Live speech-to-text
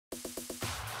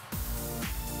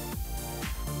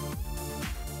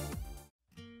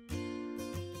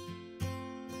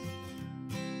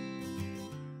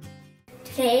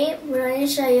Today, we're going to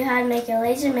show you how to make a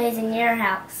laser maze in your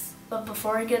house. But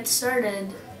before we get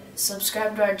started,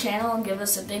 subscribe to our channel and give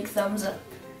us a big thumbs up.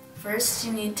 First,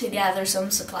 you need to gather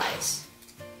some supplies.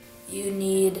 You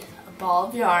need a ball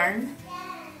of yarn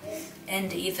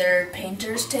and either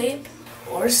painter's tape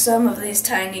or some of these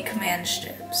tiny command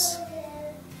strips.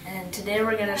 And today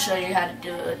we're going to show you how to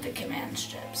do it with the command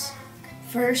strips.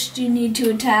 First, you need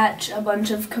to attach a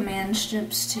bunch of command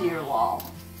strips to your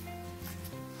wall.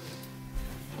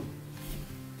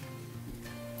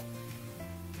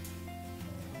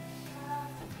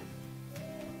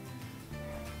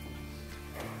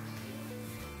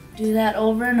 Do that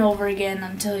over and over again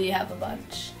until you have a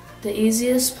bunch. The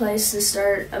easiest place to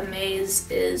start a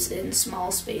maze is in small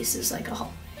spaces like a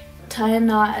hallway. Tie a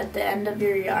knot at the end of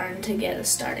your yarn to get a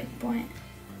starting point.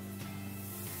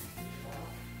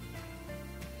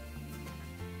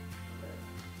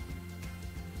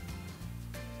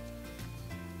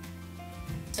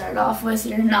 Start off with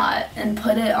your knot and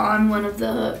put it on one of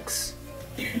the hooks,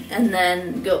 and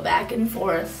then go back and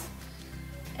forth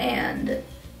and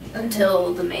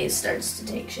until the maze starts to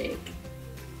take shape.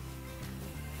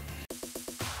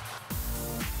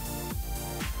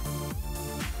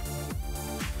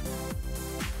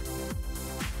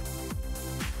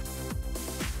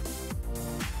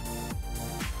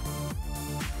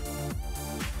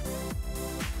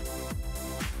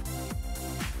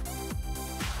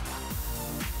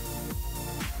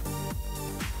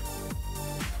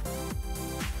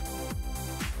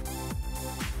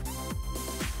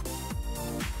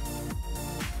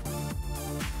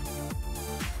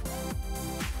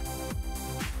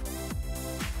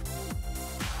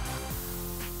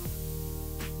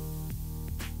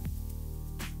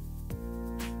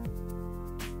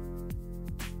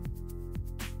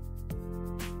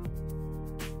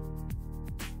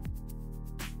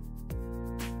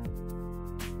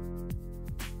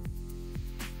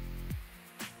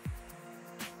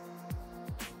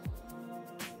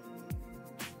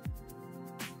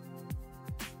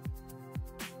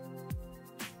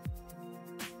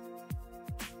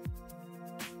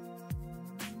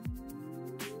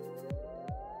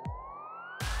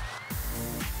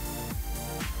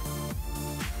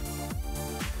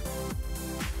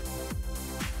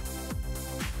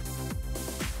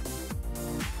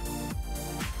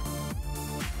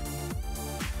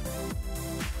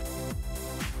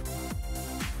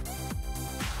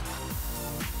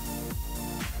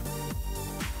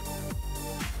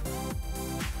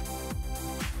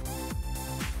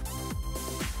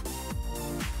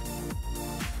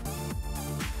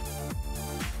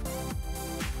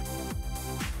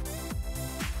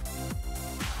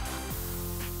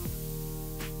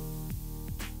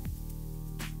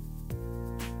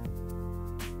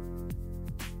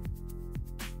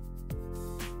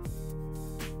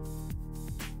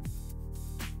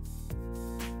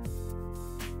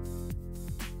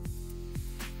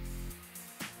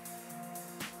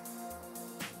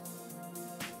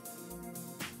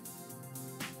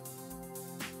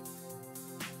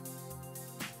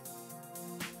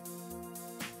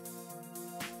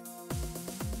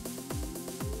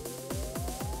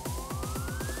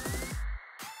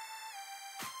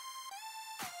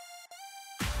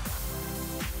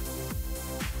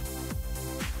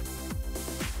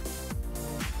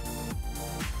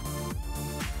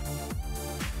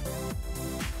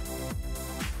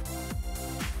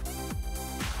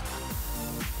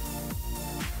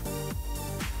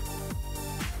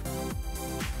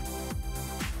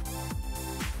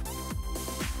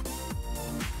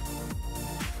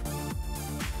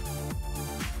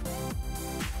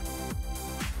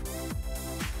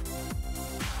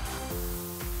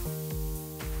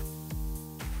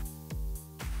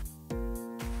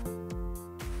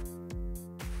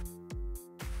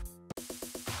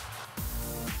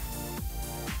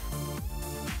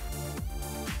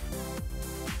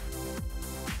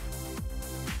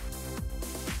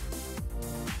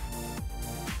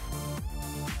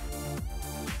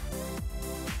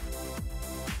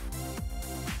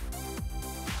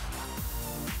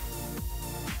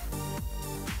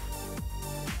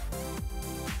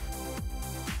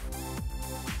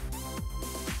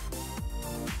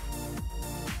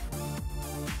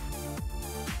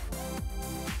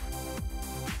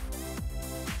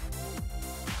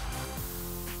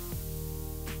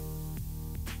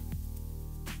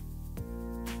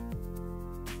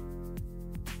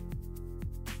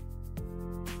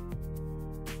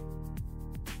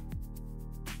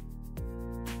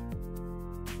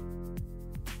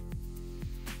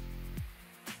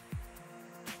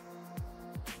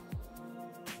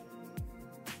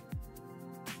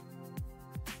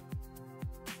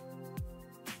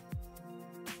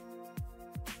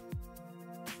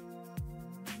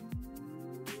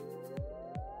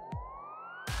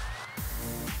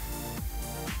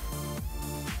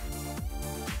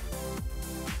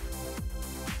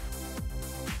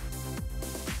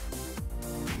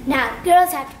 Now the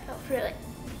girls have to go through it.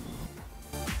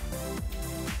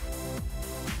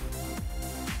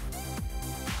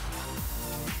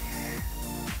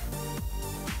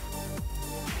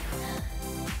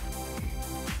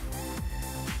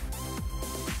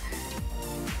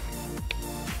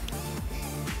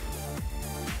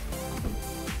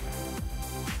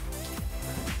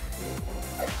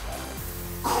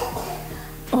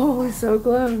 Oh, so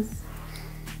close.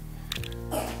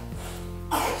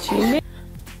 She made.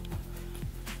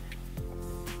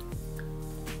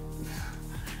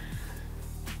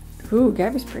 Ooh,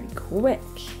 Gabi's pretty quick.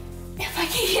 If I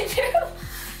can get through.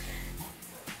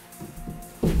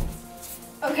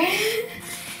 Okay.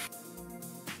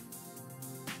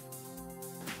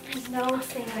 There's no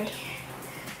thing right here.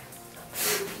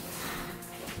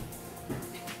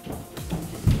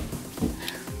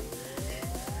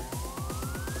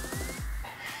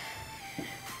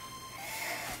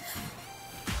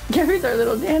 Gabi's our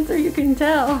little dancer, you can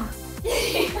tell.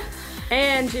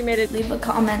 And she made it. Leave a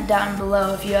comment down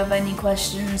below if you have any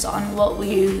questions on what we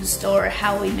used or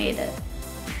how we made it.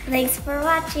 Thanks for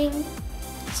watching.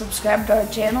 Subscribe to our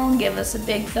channel and give us a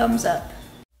big thumbs up.